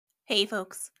Hey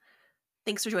folks,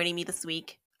 thanks for joining me this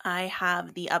week. I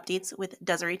have the updates with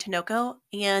Desiree Tinoco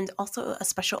and also a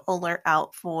special alert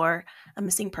out for a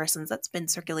missing persons that's been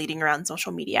circulating around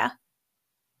social media.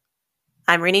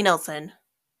 I'm Rainey Nelson,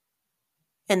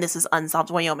 and this is Unsolved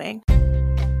Wyoming.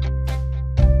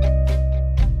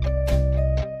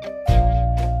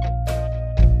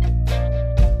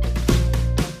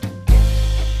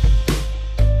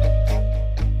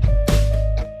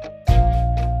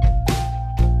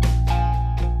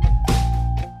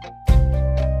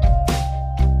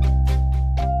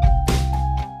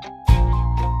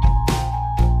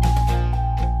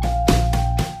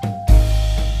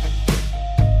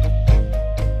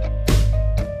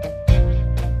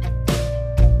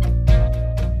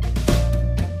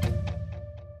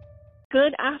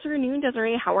 Good afternoon,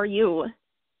 Desiree. How are you?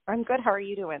 I'm good. How are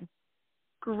you doing?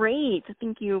 Great.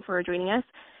 Thank you for joining us.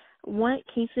 What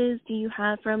cases do you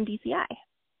have from DCI?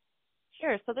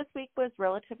 Sure. So this week was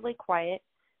relatively quiet.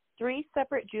 3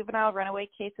 separate juvenile runaway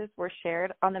cases were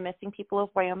shared on the Missing People of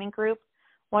Wyoming group,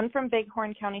 one from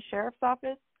Bighorn County Sheriff's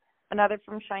Office, another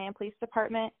from Cheyenne Police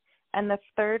Department, and the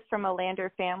third from a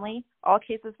Lander family. All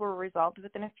cases were resolved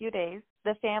within a few days.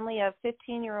 The family of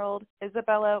 15-year-old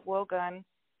Isabella Wogun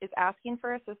is asking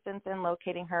for assistance in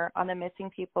locating her on the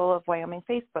Missing People of Wyoming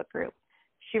Facebook group.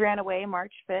 She ran away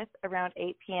March 5th around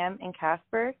 8 p.m. in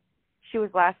Casper. She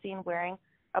was last seen wearing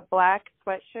a black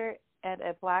sweatshirt and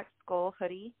a black skull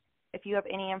hoodie. If you have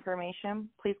any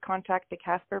information, please contact the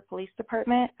Casper Police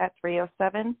Department at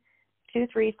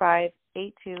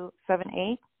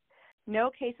 307-235-8278. No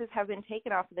cases have been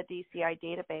taken off of the DCI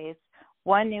database.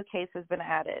 1 new case has been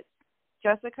added.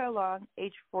 Jessica Long,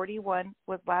 age 41,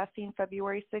 was last seen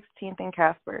February 16th in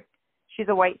Casper. She's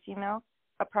a white female,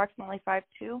 approximately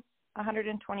 5'2",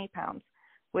 120 pounds,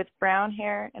 with brown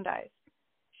hair and eyes.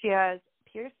 She has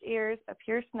pierced ears, a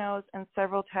pierced nose, and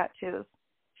several tattoos.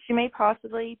 She may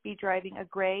possibly be driving a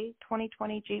gray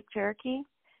 2020 Jeep Cherokee.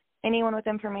 Anyone with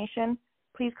information,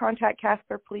 please contact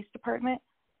Casper Police Department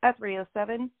at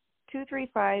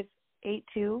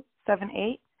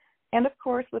 307-235-8278. And of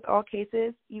course, with all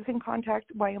cases, you can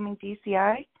contact Wyoming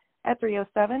DCI at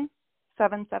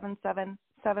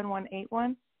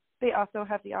 307-777-7181. They also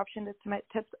have the option to submit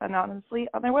tips anonymously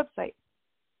on their website.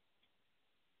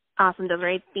 Awesome,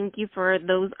 Desiree. Thank you for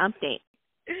those updates.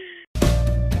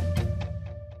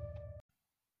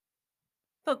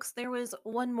 Folks, there was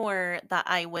one more that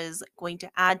I was going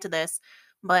to add to this,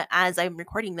 but as I'm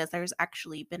recording this, there's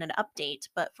actually been an update.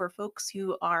 But for folks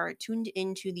who are tuned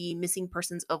into the Missing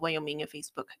Persons of Wyoming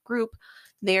Facebook group,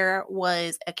 there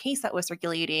was a case that was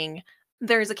circulating.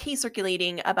 There's a case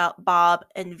circulating about Bob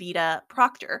and Vita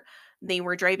Proctor. They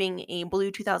were driving a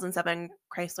blue 2007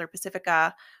 Chrysler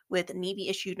Pacifica with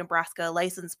Navy-issued Nebraska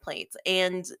license plates,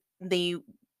 and they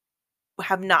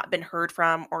have not been heard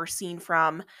from or seen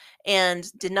from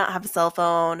and did not have a cell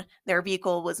phone. Their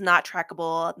vehicle was not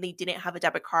trackable. They didn't have a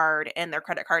debit card, and their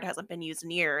credit card hasn't been used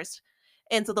in years.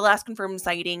 And so the last confirmed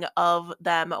sighting of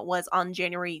them was on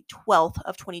January 12th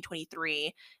of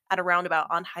 2023 at a roundabout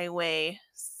on Highway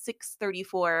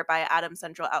 634 by Adams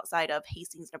Central outside of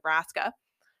Hastings, Nebraska.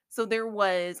 So there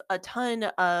was a ton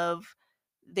of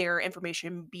their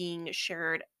information being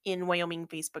shared in Wyoming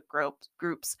Facebook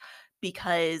groups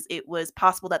because it was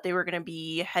possible that they were going to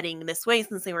be heading this way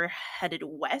since they were headed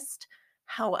west.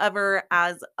 However,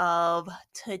 as of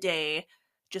today,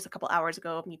 just a couple hours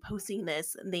ago of me posting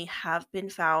this, they have been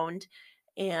found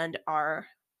and are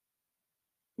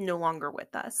no longer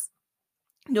with us.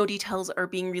 No details are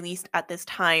being released at this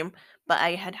time, but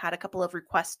I had a couple of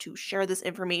requests to share this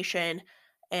information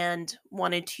and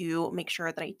wanted to make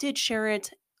sure that I did share it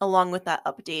along with that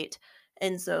update.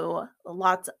 And so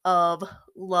lots of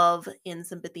love and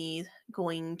sympathy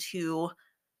going to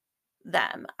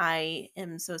them. I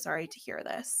am so sorry to hear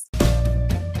this.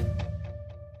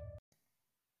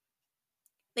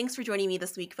 Thanks for joining me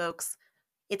this week, folks.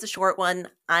 It's a short one,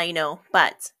 I know,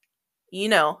 but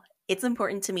it's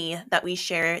important to me that we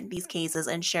share these cases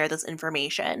and share this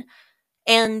information.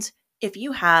 And if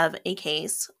you have a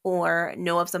case or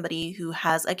know of somebody who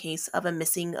has a case of a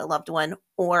missing loved one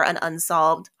or an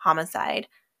unsolved homicide,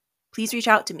 please reach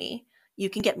out to me. You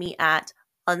can get me at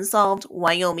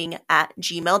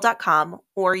unsolvedwyoming@gmail.com,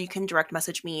 or you can direct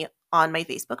message me on my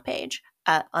Facebook page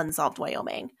at Unsolved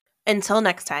Wyoming. Until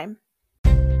next time.